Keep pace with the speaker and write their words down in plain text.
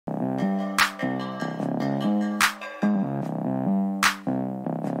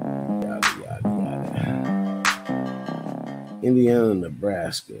Indiana,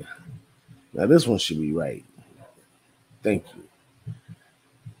 Nebraska. Now this one should be right. Thank you.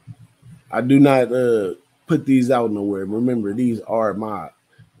 I do not put these out nowhere. Remember, these are my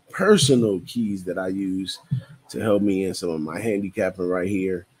personal keys that I use to help me in some of my handicapping right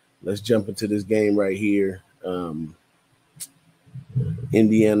here. Let's jump into this game right here.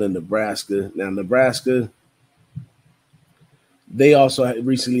 Indiana, Nebraska. Now, Nebraska, they also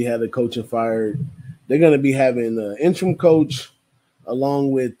recently had a coach fired. They're going to be having an interim coach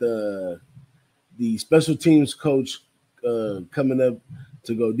along with the special teams coach coming up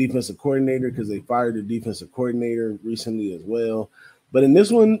to go defensive coordinator because they fired the defensive coordinator recently as well. But in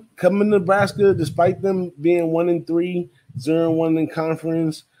this one, coming to Nebraska, despite them being 1-3, 0-1 in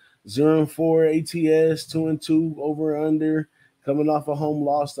conference, 0-4 ATS, 2-2 over under, coming off a home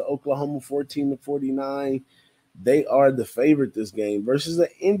loss to Oklahoma 14-49, they are the favorite this game versus the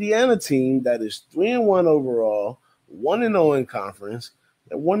Indiana team that is 3-1 overall, 1-0 in conference,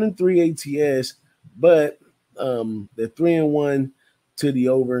 they're 1-3 ATS, but they're 3-1 to the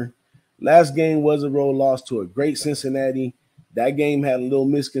over. Last game was a road loss to a great Cincinnati. That game had a little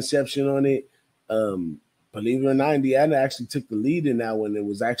misconception on it. Believe it or not, Indiana actually took the lead in that one. It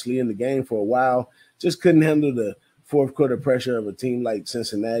was actually in the game for a while. Just couldn't handle the fourth quarter pressure of a team like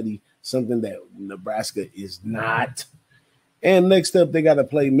Cincinnati, something that Nebraska is not. And next up, they got to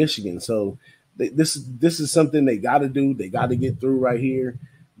play Michigan. So this is something they got to do. They got to get through right here.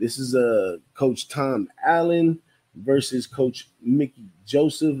 This is Coach Tom Allen versus Coach Mickey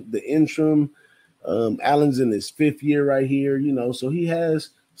Joseph, the interim. Allen's in his 5th year right here, so he has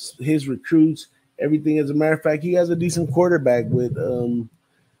his recruits, everything. As a matter of fact, he has a decent quarterback with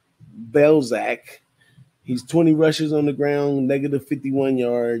Belzak. He's 20 rushes on the ground, negative 51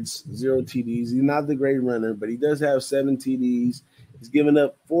 yards, 0 TDs. He's not the great runner, but he does have 7 TDs. He's given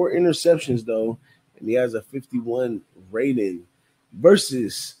up 4 interceptions, though, and he has a 51 rating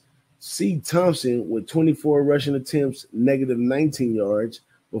versus C. Thompson with 24 rushing attempts, negative 19 yards,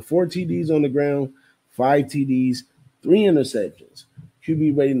 with 4 TDs on the ground, 5 TDs, 3 interceptions,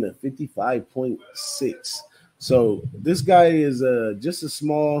 QB rating of 55.6. So this guy is just a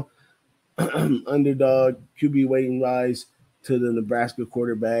small underdog, QB weighting rise to the Nebraska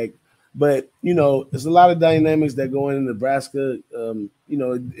quarterback. But, there's a lot of dynamics that go into Nebraska.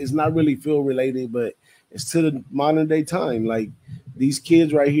 It's not really field related, but it's to the modern day time. Like these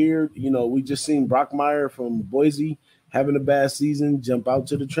kids right here, we just seen Brockmeyer from Boise having a bad season, jump out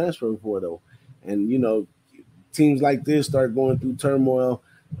to the transfer portal. And, teams like this start going through turmoil.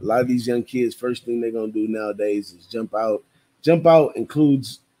 A lot of these young kids, first thing they're going to do nowadays is jump out. Jump out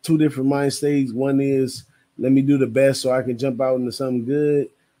includes 2 different mind states. One is let me do the best so I can jump out into something good.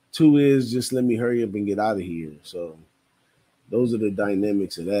 2 is just let me hurry up and get out of here. So those are the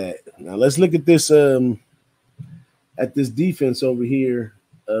dynamics of that. Now let's look at this defense over here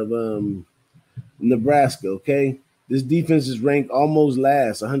of Nebraska, okay? This defense is ranked almost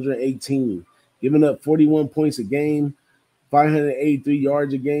last, 118, giving up 41 points a game, 583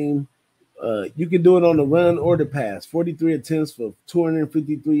 yards a game. You can do it on the run or the pass. 43 attempts for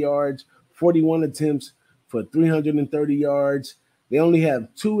 253 yards, 41 attempts for 330 yards. They only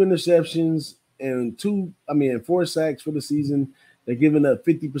have 2 interceptions and 4 sacks for the season. They're giving up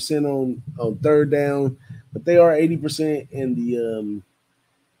 50% on third down, but they are 80% in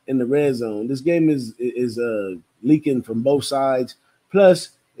the red zone. This game is leaking from both sides. Plus,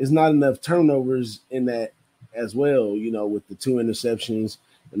 it's not enough turnovers in that as well, with the 2 interceptions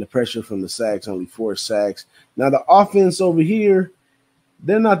and the pressure from the sacks, only 4 sacks. Now, the offense over here,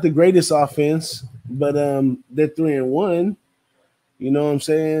 they're not the greatest offense, but they're 3-1. You know what I'm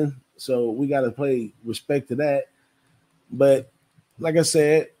saying? So we got to pay respect to that. But like I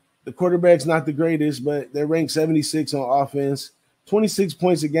said, the quarterback's not the greatest, but they're ranked 76 on offense, 26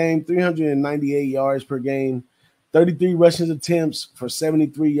 points a game, 398 yards per game, 33 rushing attempts for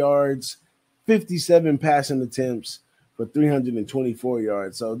 73 yards, 57 passing attempts for 324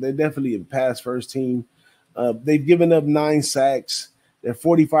 yards. So they're definitely a pass-first team. They've given up 9 sacks. They're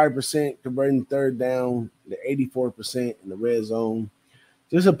 45% converting third down. They're 84% in the red zone.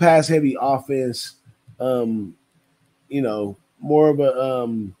 Just a pass-heavy offense. More of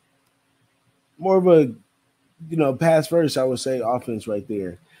a pass-first, I would say, offense right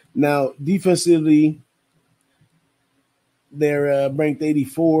there. Now, defensively, they're ranked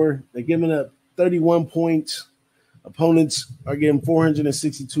 84. They're giving up 31 points. Opponents are getting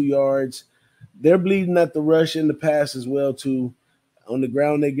 462 yards. They're bleeding at the rush and the pass as well, too. On the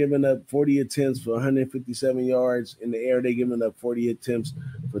ground, they're giving up 40 attempts for 157 yards. In the air, they're giving up 40 attempts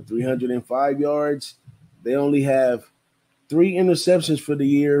for 305 yards. They only have 3 interceptions for the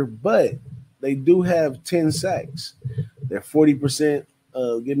year, but they do have 10 sacks. They're 40%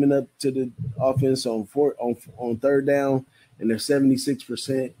 giving up to the offense on third down, and they're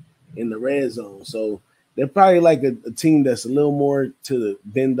 76% in the red zone. So they're probably like a team that's a little more to the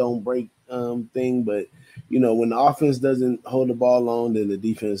bend don't break thing. But when the offense doesn't hold the ball long, then the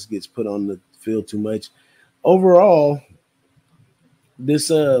defense gets put on the field too much. Overall, this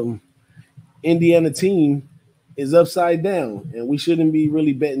Indiana team is upside down, and we shouldn't be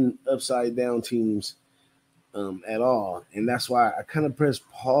really betting upside down teams at all. And that's why I kind of pressed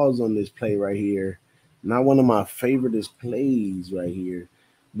pause on this play right here. Not one of my favorite plays right here.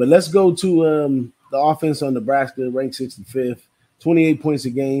 But let's go to the offense on Nebraska, ranked 65th, 28 points a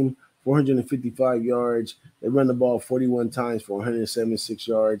game, 455 yards. They run the ball 41 times for 176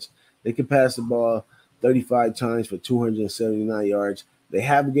 yards. They can pass the ball 35 times for 279 yards. They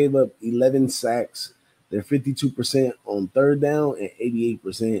have gave up 11 sacks. They're 52% on third down and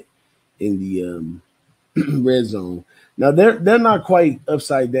 88% in the red zone. Now they're not quite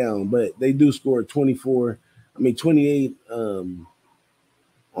upside down, but they do score 28 on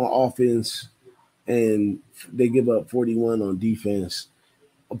offense, and they give up 41 on defense,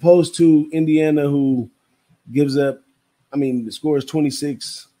 opposed to Indiana, who gives up, scores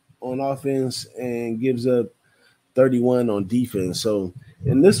 26 on offense and gives up 31 on defense. So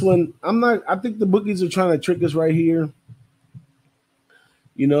in this one, I think the bookies are trying to trick us right here.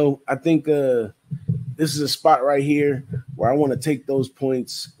 I think this is a spot right here where I want to take those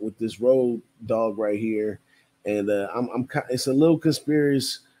points with this road dog right here. And it's a little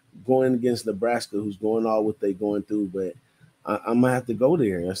conspiracy going against Nebraska, who's going all what they're going through, but I'm gonna have to go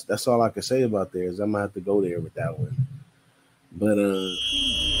there. That's all I can say about there is I'm gonna have to go there with that one. But